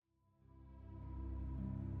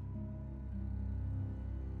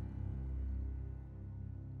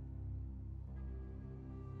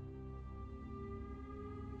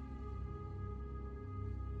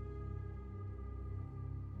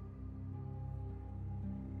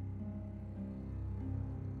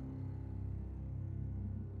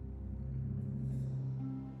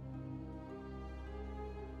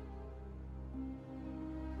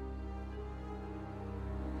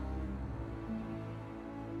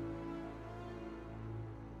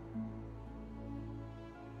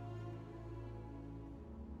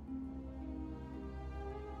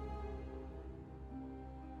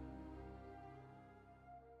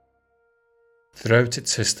Throughout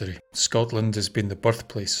its history, Scotland has been the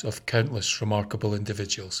birthplace of countless remarkable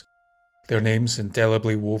individuals, their names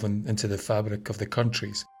indelibly woven into the fabric of the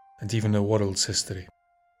country's and even the world's history.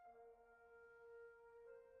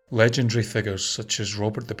 Legendary figures such as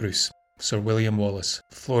Robert the Bruce, Sir William Wallace,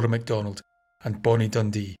 Flora MacDonald, and Bonnie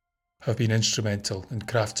Dundee have been instrumental in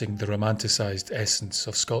crafting the romanticised essence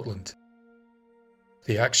of Scotland.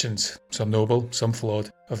 The actions, some noble, some flawed,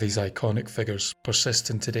 of these iconic figures persist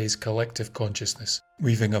in today's collective consciousness,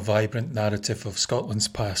 weaving a vibrant narrative of Scotland's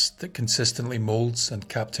past that consistently moulds and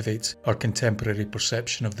captivates our contemporary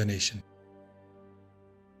perception of the nation.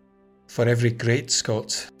 For every great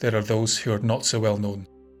Scot, there are those who are not so well known,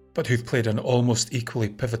 but who've played an almost equally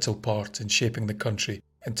pivotal part in shaping the country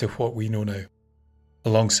into what we know now.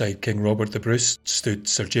 Alongside King Robert the Bruce stood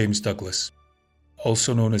Sir James Douglas.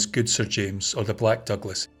 Also known as Good Sir James or the Black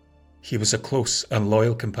Douglas, he was a close and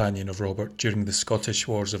loyal companion of Robert during the Scottish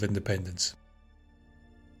Wars of Independence.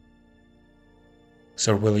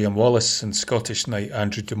 Sir William Wallace and Scottish knight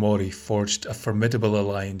Andrew de Maury forged a formidable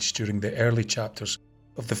alliance during the early chapters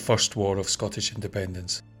of the First War of Scottish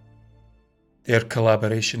Independence. Their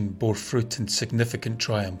collaboration bore fruit in significant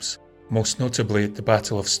triumphs, most notably at the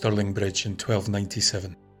Battle of Stirling Bridge in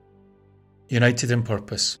 1297. United in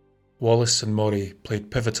purpose, Wallace and Maury played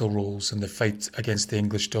pivotal roles in the fight against the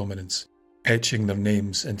English dominance, etching their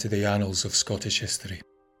names into the annals of Scottish history.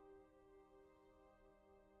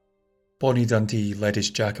 Bonnie Dundee led his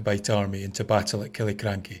Jacobite army into battle at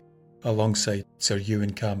Killiecrankie, alongside Sir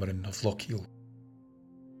Ewan Cameron of Lochiel.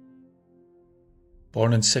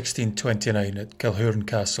 Born in 1629 at Kilhurn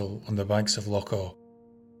Castle on the banks of Loch Awe,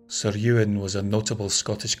 Sir Ewan was a notable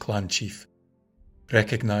Scottish clan chief,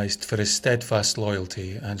 recognised for his steadfast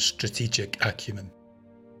loyalty and strategic acumen.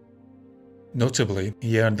 Notably,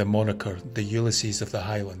 he earned the moniker the Ulysses of the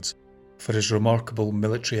Highlands for his remarkable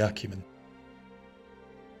military acumen.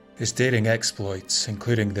 His daring exploits,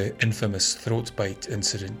 including the infamous throat bite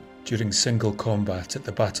incident during single combat at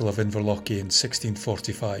the Battle of Inverlochy in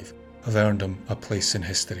 1645, have earned him a place in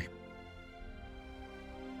history.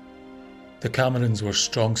 The Camerons were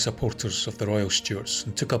strong supporters of the Royal Stuarts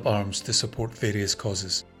and took up arms to support various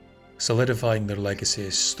causes, solidifying their legacy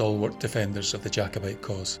as stalwart defenders of the Jacobite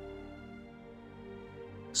cause.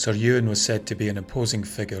 Sir Ewan was said to be an imposing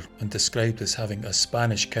figure and described as having a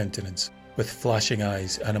Spanish countenance, with flashing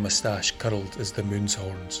eyes and a moustache curled as the moon's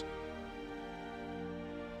horns.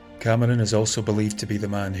 Cameron is also believed to be the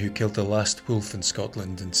man who killed the last wolf in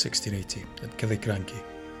Scotland in 1680 at Killiecrankie,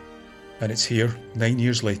 and it's here, 9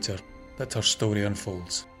 years later, that her story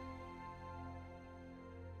unfolds.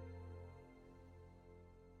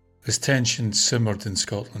 As tension simmered in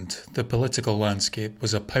Scotland, the political landscape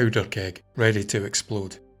was a powder keg ready to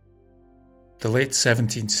explode. The late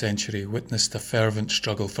 17th century witnessed a fervent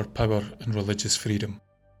struggle for power and religious freedom.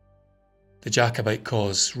 The Jacobite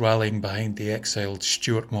cause, rallying behind the exiled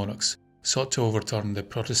Stuart monarchs, sought to overturn the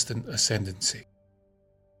Protestant ascendancy.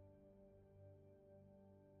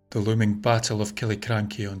 The looming Battle of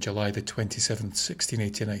Killiecrankie on July the 27th,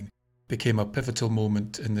 1689, became a pivotal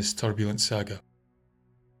moment in this turbulent saga.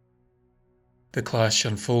 The clash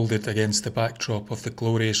unfolded against the backdrop of the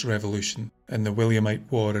Glorious Revolution and the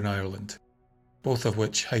Williamite War in Ireland, both of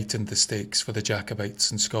which heightened the stakes for the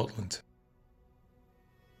Jacobites in Scotland.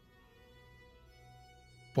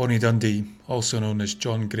 Bonnie Dundee, also known as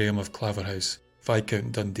John Graham of Claverhouse,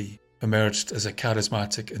 Viscount Dundee, emerged as a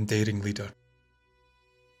charismatic and daring leader.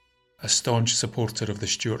 A staunch supporter of the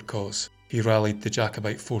Stuart cause, he rallied the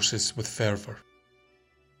Jacobite forces with fervour.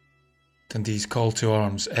 Dundee's call to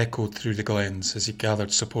arms echoed through the glens as he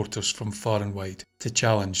gathered supporters from far and wide to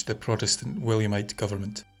challenge the Protestant Williamite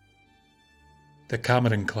government. The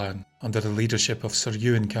Cameron clan, under the leadership of Sir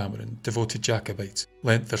Ewan Cameron, devoted Jacobites,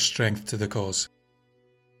 lent their strength to the cause.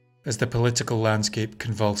 As the political landscape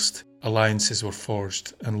convulsed, alliances were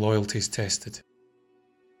forged and loyalties tested.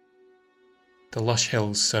 The lush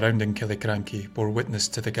hills surrounding Killiecrankie bore witness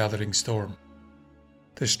to the gathering storm.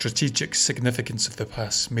 The strategic significance of the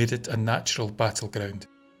pass made it a natural battleground,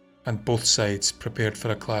 and both sides prepared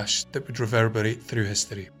for a clash that would reverberate through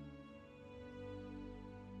history.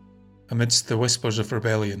 Amidst the whispers of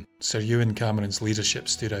rebellion, Sir Ewan Cameron's leadership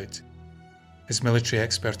stood out. His military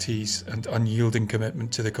expertise and unyielding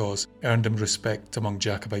commitment to the cause earned him respect among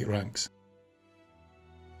Jacobite ranks.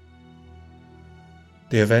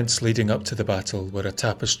 The events leading up to the battle were a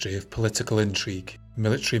tapestry of political intrigue,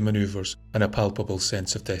 military manoeuvres, and a palpable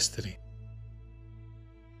sense of destiny.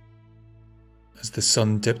 As the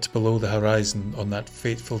sun dipped below the horizon on that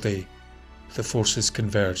fateful day, the forces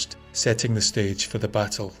converged, setting the stage for the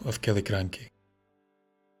Battle of Killiecrankie.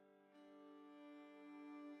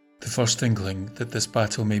 The first inkling that this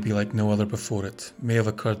battle may be like no other before it may have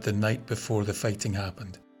occurred the night before the fighting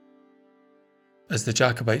happened. As the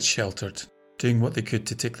Jacobites sheltered, doing what they could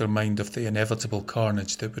to take their mind off the inevitable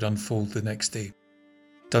carnage that would unfold the next day,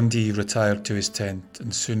 Dundee retired to his tent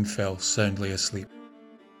and soon fell soundly asleep.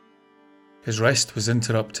 His rest was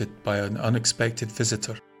interrupted by an unexpected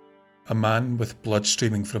visitor, a man with blood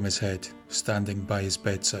streaming from his head, standing by his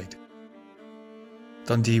bedside.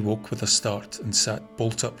 Dundee woke with a start and sat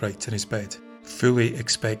bolt upright in his bed, fully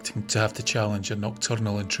expecting to have to challenge a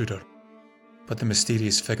nocturnal intruder, but the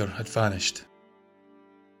mysterious figure had vanished.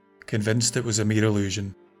 Convinced it was a mere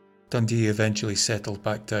illusion, Dundee eventually settled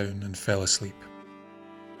back down and fell asleep.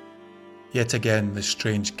 Yet again the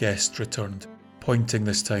strange guest returned, pointing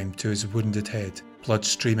this time to his wounded head, blood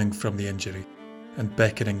streaming from the injury, and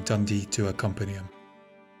beckoning Dundee to accompany him.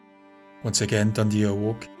 Once again Dundee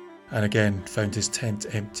awoke, and again found his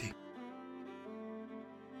tent empty.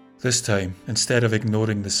 This time, instead of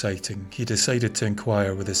ignoring the sighting, he decided to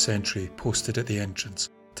inquire with a sentry posted at the entrance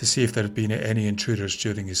to see if there had been any intruders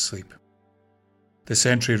during his sleep. The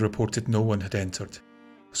sentry reported no one had entered,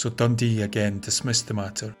 so Dundee again dismissed the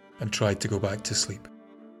matter and tried to go back to sleep.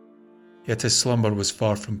 Yet his slumber was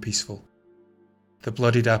far from peaceful. The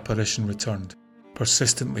bloodied apparition returned,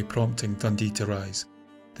 persistently prompting Dundee to rise.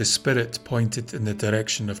 The spirit pointed in the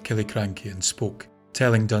direction of Killiecrankie and spoke,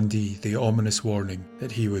 telling Dundee the ominous warning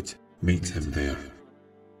that he would meet him there.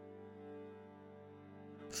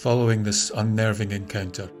 Following this unnerving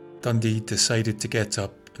encounter, Dundee decided to get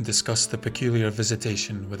up and discuss the peculiar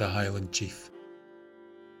visitation with a Highland chief.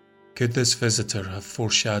 Could this visitor have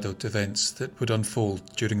foreshadowed events that would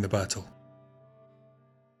unfold during the battle?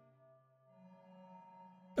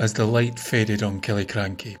 As the light faded on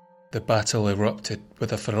Killiecrankie, the battle erupted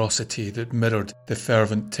with a ferocity that mirrored the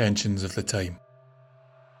fervent tensions of the time.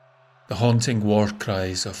 The haunting war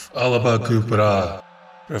cries of Alaba Kupra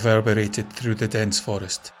reverberated through the dense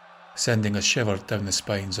forest, sending a shiver down the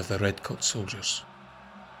spines of the redcoat soldiers.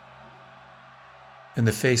 In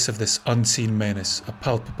the face of this unseen menace, a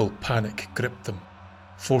palpable panic gripped them,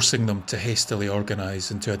 forcing them to hastily organise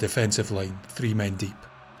into a defensive line 3 men deep.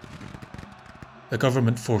 The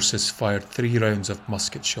government forces fired 3 rounds of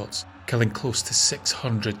musket shots, killing close to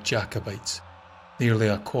 600 Jacobites, nearly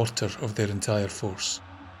a quarter of their entire force.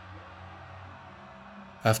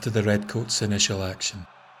 After the redcoats' initial action,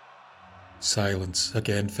 silence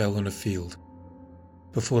again fell on the field,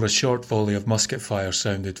 before a short volley of musket fire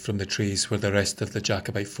sounded from the trees where the rest of the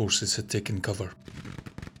Jacobite forces had taken cover.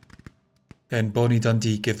 Then Bonnie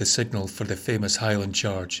Dundee gave the signal for the famous Highland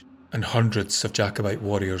charge, and hundreds of Jacobite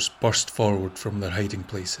warriors burst forward from their hiding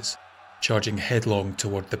places, charging headlong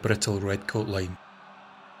toward the brittle redcoat line.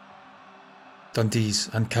 Dundee's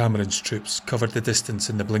and Cameron's troops covered the distance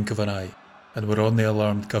in the blink of an eye, and were on the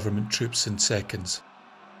alarmed government troops in seconds.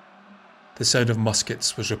 The sound of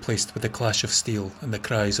muskets was replaced with the clash of steel and the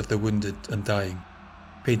cries of the wounded and dying,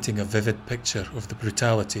 painting a vivid picture of the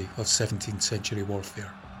brutality of 17th century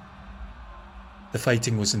warfare. The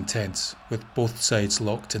fighting was intense, with both sides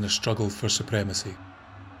locked in a struggle for supremacy.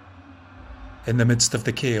 In the midst of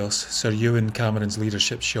the chaos, Sir Ewan Cameron's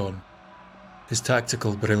leadership shone. His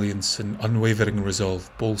tactical brilliance and unwavering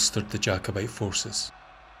resolve bolstered the Jacobite forces.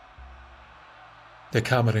 The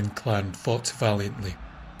Cameron clan fought valiantly,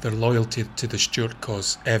 their loyalty to the Stuart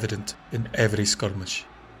cause evident in every skirmish.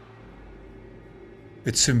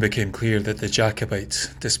 It soon became clear that the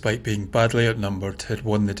Jacobites, despite being badly outnumbered, had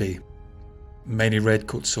won the day. Many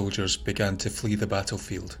redcoat soldiers began to flee the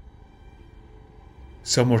battlefield.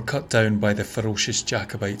 Some were cut down by the ferocious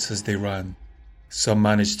Jacobites as they ran. Some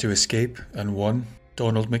managed to escape, and one,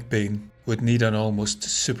 Donald McBain, would need an almost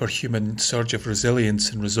superhuman surge of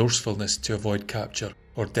resilience and resourcefulness to avoid capture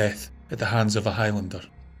or death at the hands of a Highlander.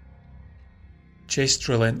 Chased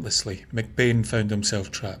relentlessly, McBain found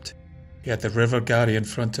himself trapped. He had the River Garry in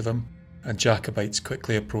front of him, and Jacobites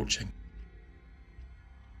quickly approaching.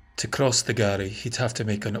 To cross the Garry, he'd have to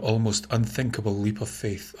make an almost unthinkable leap of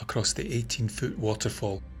faith across the 18-foot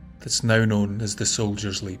waterfall that's now known as the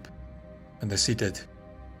Soldier's Leap. And this he did,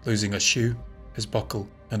 losing a shoe, his buckle,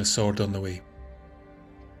 and a sword on the way.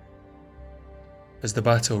 As the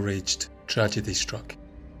battle raged, tragedy struck.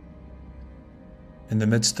 In the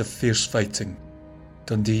midst of fierce fighting,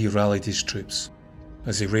 Dundee rallied his troops.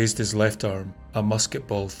 As he raised his left arm, a musket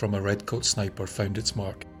ball from a redcoat sniper found its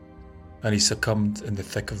mark, and he succumbed in the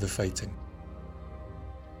thick of the fighting.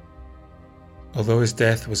 Although his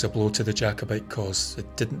death was a blow to the Jacobite cause,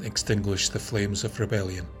 it didn't extinguish the flames of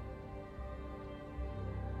rebellion.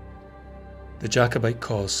 The Jacobite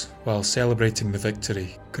cause, while celebrating the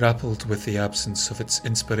victory, grappled with the absence of its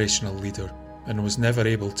inspirational leader, and was never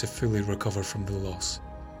able to fully recover from the loss.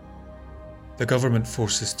 The government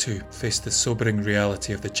forces too faced the sobering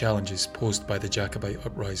reality of the challenges posed by the Jacobite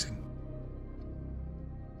Uprising.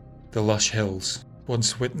 The lush hills,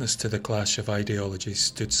 once witness to the clash of ideologies,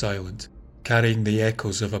 stood silent, carrying the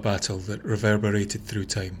echoes of a battle that reverberated through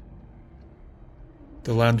time.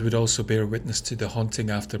 The land would also bear witness to the haunting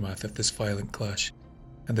aftermath of this violent clash,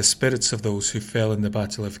 and the spirits of those who fell in the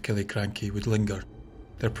Battle of Killiecrankie would linger,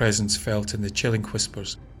 their presence felt in the chilling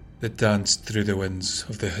whispers that danced through the winds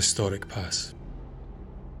of the historic pass.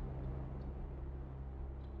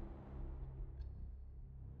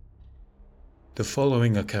 The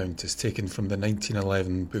following account is taken from the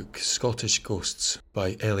 1911 book Scottish Ghosts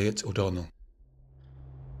by Elliot O'Donnell.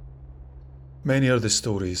 Many are the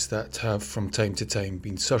stories that have from time to time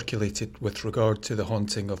been circulated with regard to the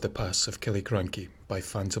haunting of the pass of Killiecrankie by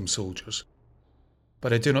phantom soldiers.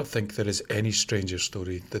 But I do not think there is any stranger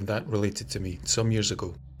story than that related to me some years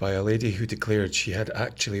ago by a lady who declared she had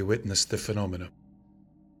actually witnessed the phenomena.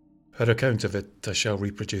 Her account of it I shall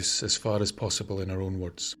reproduce as far as possible in her own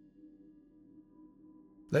words.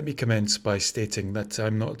 Let me commence by stating that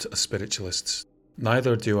I'm not a spiritualist,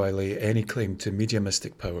 neither do I lay any claim to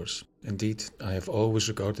mediumistic powers. Indeed, I have always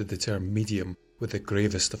regarded the term medium with the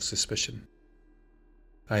gravest of suspicion.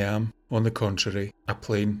 I am, on the contrary, a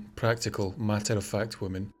plain, practical, matter-of-fact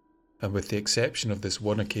woman, and with the exception of this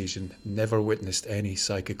one occasion, never witnessed any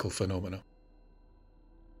psychical phenomena.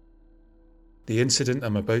 The incident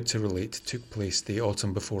I'm about to relate took place the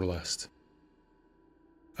autumn before last.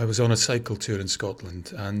 I was on a cycle tour in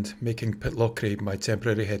Scotland and, making Pitlochry my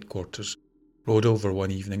temporary headquarters, rode over one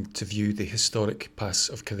evening to view the historic Pass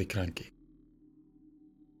of Killiecrankie.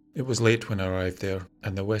 It was late when I arrived there,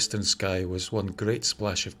 and the western sky was one great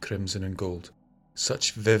splash of crimson and gold,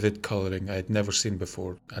 such vivid colouring I had never seen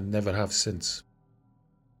before and never have since.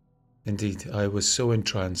 Indeed, I was so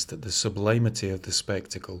entranced at the sublimity of the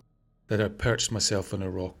spectacle that I perched myself on a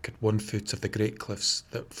rock at one foot of the great cliffs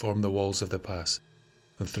that form the walls of the pass,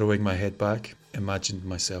 and throwing my head back, imagined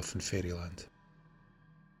myself in fairyland.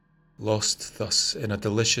 Lost thus in a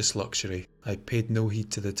delicious luxury, I paid no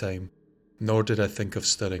heed to the time, nor did I think of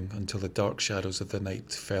stirring until the dark shadows of the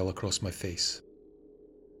night fell across my face.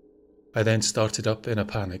 I then started up in a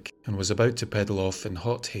panic and was about to pedal off in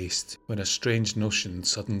hot haste when a strange notion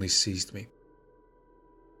suddenly seized me.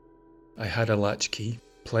 I had a latchkey,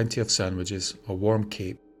 plenty of sandwiches, a warm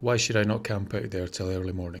cape. Why should I not camp out there till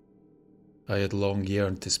early morning? I had long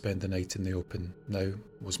yearned to spend the night in the open. Now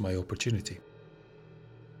was my opportunity.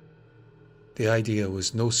 The idea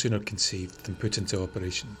was no sooner conceived than put into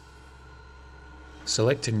operation.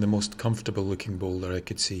 Selecting the most comfortable-looking boulder I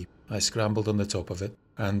could see, I scrambled on the top of it,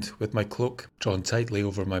 and, with my cloak drawn tightly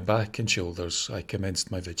over my back and shoulders, I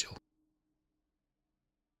commenced my vigil.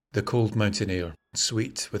 The cold mountain air,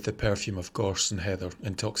 sweet with the perfume of gorse and heather,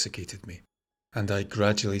 intoxicated me, and I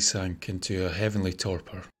gradually sank into a heavenly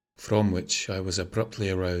torpor, from which I was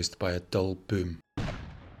abruptly aroused by a dull boom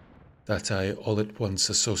that I all at once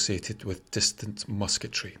associated with distant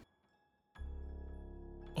musketry.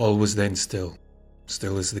 All was then still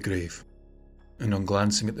as the grave, and on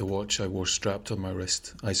glancing at the watch I wore strapped on my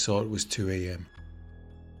wrist, I saw it was 2 a.m.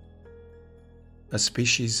 A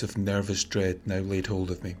species of nervous dread now laid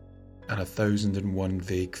hold of me, and 1,001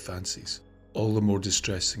 vague fancies, all the more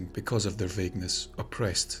distressing because of their vagueness,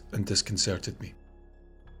 oppressed and disconcerted me.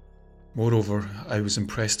 Moreover, I was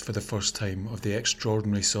impressed for the first time of the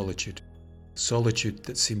extraordinary solitude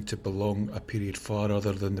that seemed to belong a period far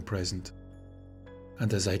other than the present.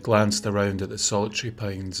 And as I glanced around at the solitary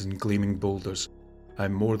pines and gleaming boulders, I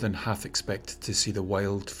more than half expected to see the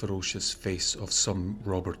wild, ferocious face of some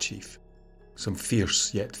robber chief, some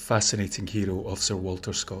fierce yet fascinating hero of Sir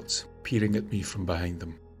Walter Scott's, peering at me from behind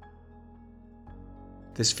them.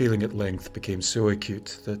 This feeling at length became so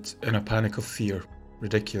acute that, in a panic of fear,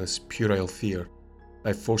 ridiculous, puerile fear,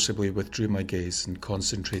 I forcibly withdrew my gaze and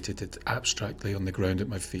concentrated it abstractly on the ground at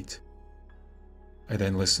my feet. I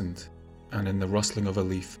then listened, and in the rustling of a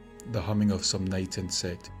leaf, the humming of some night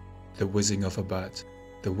insect, the whizzing of a bat,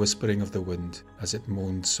 the whispering of the wind as it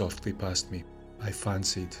moaned softly past me, I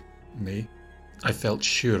fancied, nay, I felt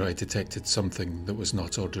sure I detected something that was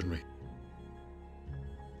not ordinary.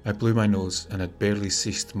 I blew my nose and had barely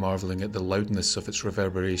ceased marvelling at the loudness of its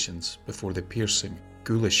reverberations before the piercing,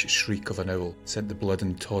 ghoulish shriek of an owl sent the blood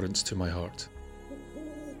in torrents to my heart.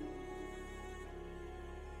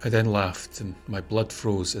 I then laughed, and my blood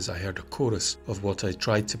froze as I heard a chorus of what I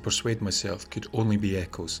tried to persuade myself could only be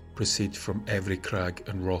echoes proceed from every crag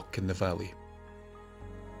and rock in the valley.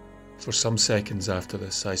 For some seconds after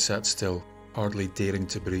this I sat still, hardly daring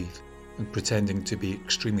to breathe, and pretending to be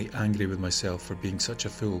extremely angry with myself for being such a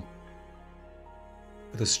fool.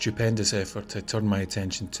 With a stupendous effort, I turned my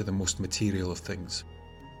attention to the most material of things.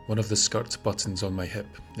 One of the skirt buttons on my hip,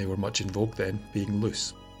 they were much in vogue then, being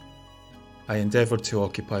loose. I endeavoured to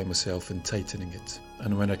occupy myself in tightening it,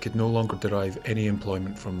 and when I could no longer derive any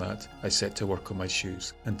employment from that, I set to work on my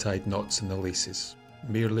shoes and tied knots in the laces,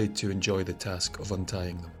 merely to enjoy the task of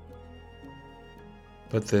untying them.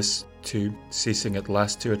 But this, too, ceasing at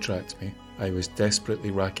last to attract me, I was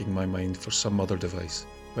desperately racking my mind for some other device,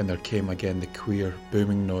 when there came again the queer,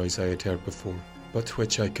 booming noise I had heard before, but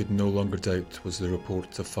which I could no longer doubt was the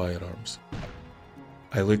report of firearms.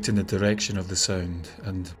 I looked in the direction of the sound,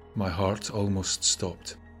 and my heart almost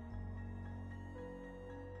stopped.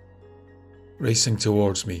 Racing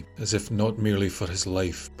towards me, as if not merely for his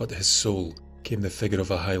life, but his soul, came the figure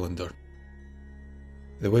of a Highlander.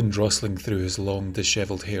 The wind rustling through his long,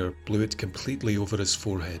 dishevelled hair blew it completely over his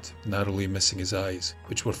forehead, narrowly missing his eyes,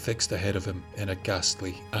 which were fixed ahead of him in a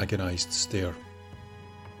ghastly, agonised stare.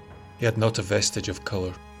 He had not a vestige of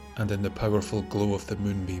colour, and in the powerful glow of the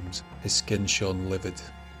moonbeams, his skin shone livid.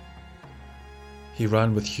 He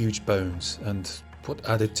ran with huge bounds, and what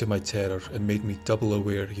added to my terror and made me double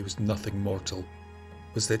aware he was nothing mortal,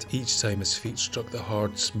 was that each time his feet struck the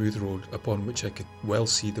hard, smooth road upon which I could well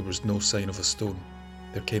see there was no sign of a stone,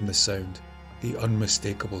 there came the sound, the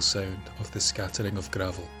unmistakable sound of the scattering of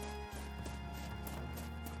gravel.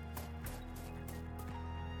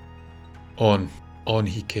 On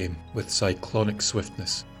he came, with cyclonic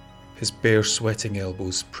swiftness, his bare sweating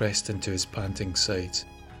elbows pressed into his panting sides,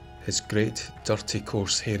 his great, dirty,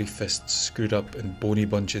 coarse, hairy fists screwed up in bony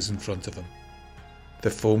bunches in front of him, the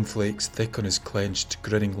foam flakes thick on his clenched,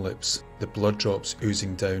 grinning lips, the blood drops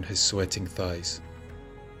oozing down his sweating thighs.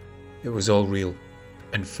 It was all real.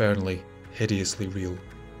 Infernally, hideously real,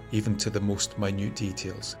 even to the most minute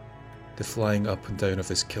details. The flying up and down of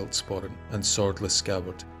his kilt sporran and swordless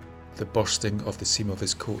scabbard, the bursting of the seam of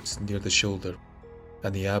his coat near the shoulder,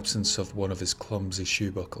 and the absence of one of his clumsy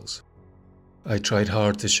shoe buckles. I tried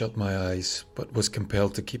hard to shut my eyes, but was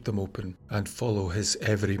compelled to keep them open and follow his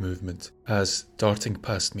every movement, as, darting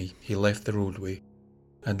past me, he left the roadway,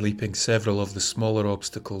 and leaping several of the smaller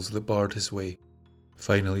obstacles that barred his way,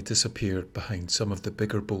 finally disappeared behind some of the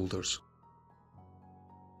bigger boulders.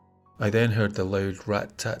 I then heard the loud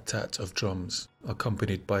rat-tat-tat of drums,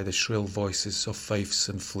 accompanied by the shrill voices of fifes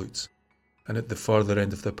and flutes, and at the farther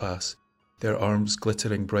end of the pass, their arms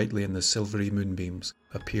glittering brightly in the silvery moonbeams,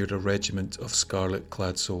 appeared a regiment of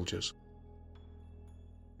scarlet-clad soldiers.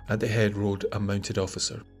 At the head rode a mounted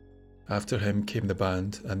officer. After him came the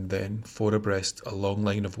band, and then, four abreast, a long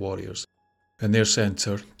line of warriors. In their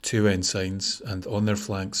centre, two ensigns, and on their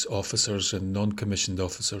flanks officers and non-commissioned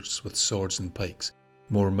officers with swords and pikes,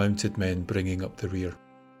 more mounted men bringing up the rear.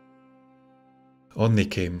 On they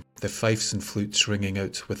came, the fifes and flutes ringing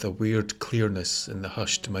out with a weird clearness in the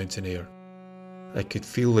hushed mountain air. I could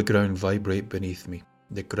feel the ground vibrate beneath me,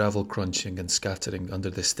 the gravel crunching and scattering under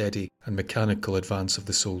the steady and mechanical advance of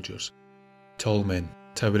the soldiers. Tall men,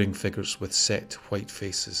 towering figures with set white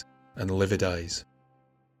faces and livid eyes.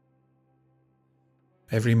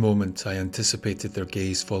 Every moment I anticipated their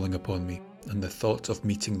gaze falling upon me, and the thought of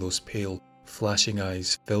meeting those pale, flashing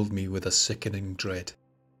eyes filled me with a sickening dread.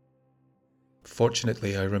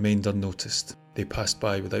 Fortunately, I remained unnoticed. They passed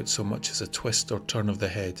by without so much as a twist or turn of the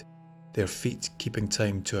head, their feet keeping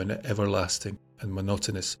time to an everlasting and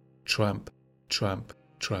monotonous tramp, tramp,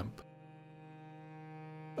 tramp.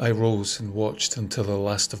 I rose and watched until the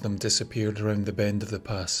last of them disappeared around the bend of the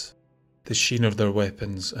pass, the sheen of their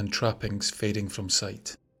weapons and trappings fading from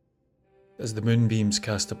sight. As the moonbeams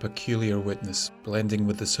cast a peculiar witness, blending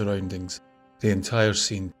with the surroundings, the entire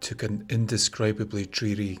scene took an indescribably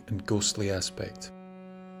dreary and ghostly aspect.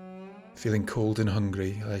 Feeling cold and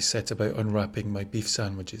hungry, I set about unwrapping my beef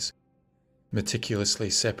sandwiches, meticulously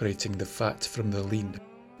separating the fat from the lean,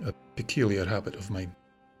 a peculiar habit of mine.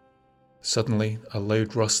 Suddenly, a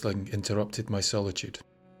loud rustling interrupted my solitude.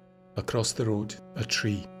 Across the road, a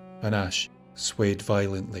tree, an ash, swayed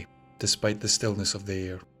violently, despite the stillness of the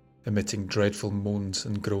air, emitting dreadful moans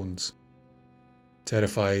and groans.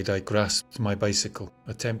 Terrified, I grasped my bicycle,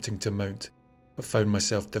 attempting to mount, but found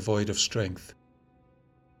myself devoid of strength.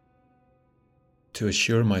 To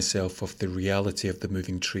assure myself of the reality of the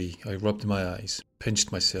moving tree, I rubbed my eyes,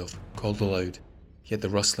 pinched myself, called aloud, yet the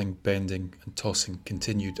rustling, bending, and tossing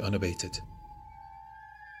continued unabated.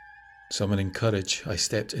 Summoning courage, I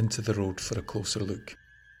stepped into the road for a closer look.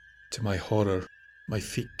 To my horror, my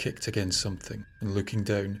feet kicked against something, and looking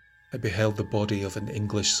down, I beheld the body of an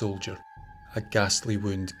English soldier, a ghastly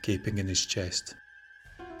wound gaping in his chest.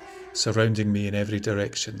 Surrounding me in every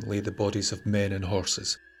direction lay the bodies of men and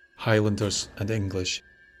horses, Highlanders and English,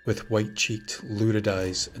 with white-cheeked, lurid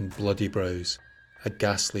eyes and bloody brows, a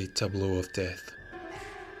ghastly tableau of death.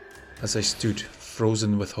 As I stood,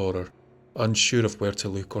 frozen with horror, unsure of where to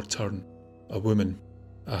look or turn, a woman,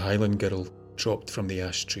 a Highland girl, dropped from the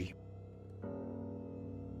ash tree.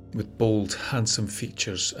 With bold, handsome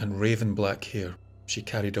features and raven black hair, she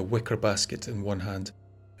carried a wicker basket in one hand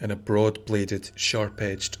and a broad-bladed,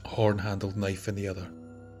 sharp-edged, horn-handled knife in the other.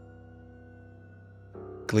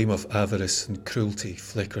 A gleam of avarice and cruelty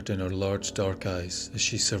flickered in her large dark eyes as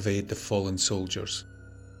she surveyed the fallen soldiers.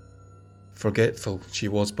 Forgetful she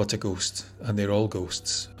was but a ghost, and they're all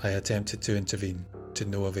ghosts, I attempted to intervene, to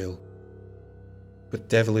no avail. With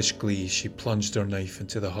devilish glee she plunged her knife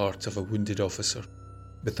into the heart of a wounded officer,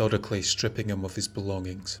 methodically stripping him of his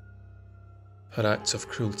belongings. Her acts of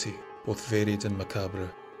cruelty, both varied and macabre,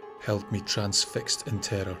 held me transfixed in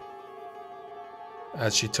terror.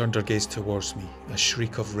 As she turned her gaze towards me, a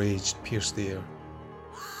shriek of rage pierced the air,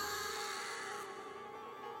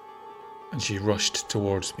 and she rushed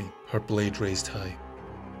towards me, her blade raised high.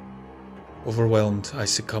 Overwhelmed, I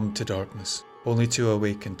succumbed to darkness, only to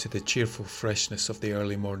awaken to the cheerful freshness of the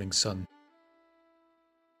early morning sun.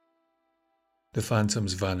 The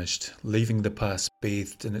phantoms vanished, leaving the pass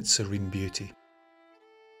bathed in its serene beauty.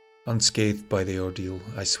 Unscathed by the ordeal,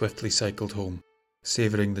 I swiftly cycled home,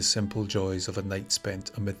 savouring the simple joys of a night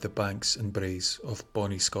spent amid the banks and braes of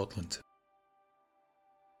bonny Scotland.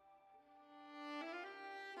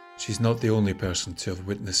 She's not the only person to have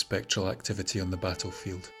witnessed spectral activity on the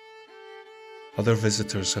battlefield. Other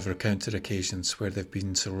visitors have recounted occasions where they've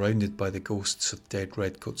been surrounded by the ghosts of dead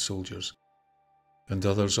redcoat soldiers, and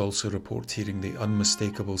others also report hearing the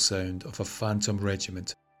unmistakable sound of a phantom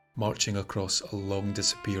regiment marching across a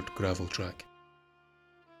long-disappeared gravel track.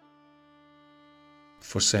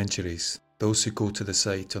 For centuries, those who go to the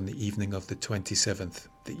site on the evening of the 27th,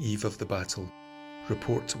 the eve of the battle,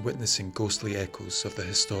 report witnessing ghostly echoes of the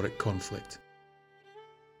historic conflict.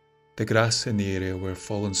 The grass in the area where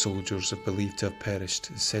fallen soldiers are believed to have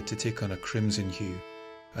perished is said to take on a crimson hue,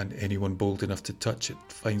 and anyone bold enough to touch it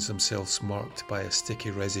finds themselves marked by a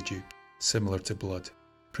sticky residue similar to blood,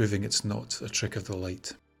 proving it's not a trick of the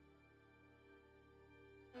light.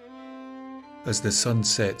 As the sun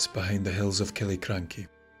sets behind the hills of Killiecrankie,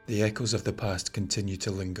 the echoes of the past continue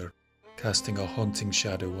to linger, casting a haunting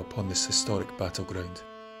shadow upon this historic battleground.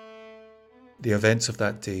 The events of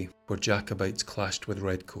that day, where Jacobites clashed with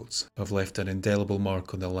redcoats, have left an indelible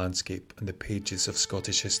mark on the landscape and the pages of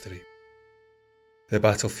Scottish history. The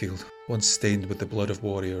battlefield, once stained with the blood of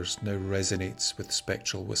warriors, now resonates with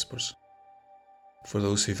spectral whispers. For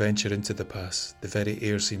those who venture into the pass, the very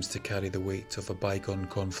air seems to carry the weight of a bygone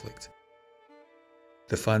conflict.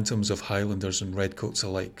 The phantoms of Highlanders and redcoats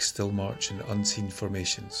alike still march in unseen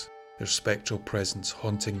formations, their spectral presence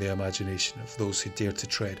haunting the imagination of those who dare to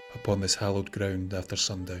tread upon this hallowed ground after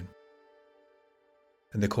sundown.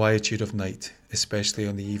 In the quietude of night, especially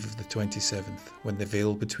on the eve of the 27th, when the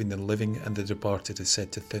veil between the living and the departed is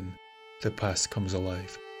said to thin, the past comes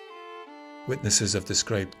alive. Witnesses have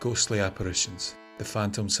described ghostly apparitions, the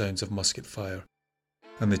phantom sounds of musket fire,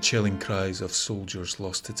 and the chilling cries of soldiers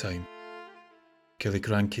lost to time.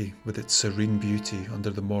 Killiecrankie, with its serene beauty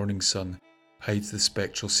under the morning sun, hides the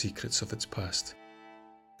spectral secrets of its past.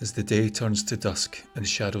 As the day turns to dusk and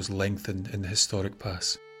shadows lengthen in the historic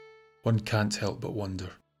pass, one can't help but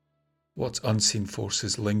wonder, what unseen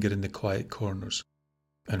forces linger in the quiet corners,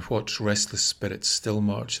 and what restless spirits still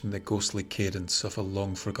march in the ghostly cadence of a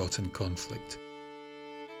long-forgotten conflict.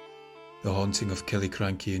 The haunting of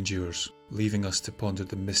Killiecrankie endures, leaving us to ponder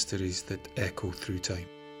the mysteries that echo through time.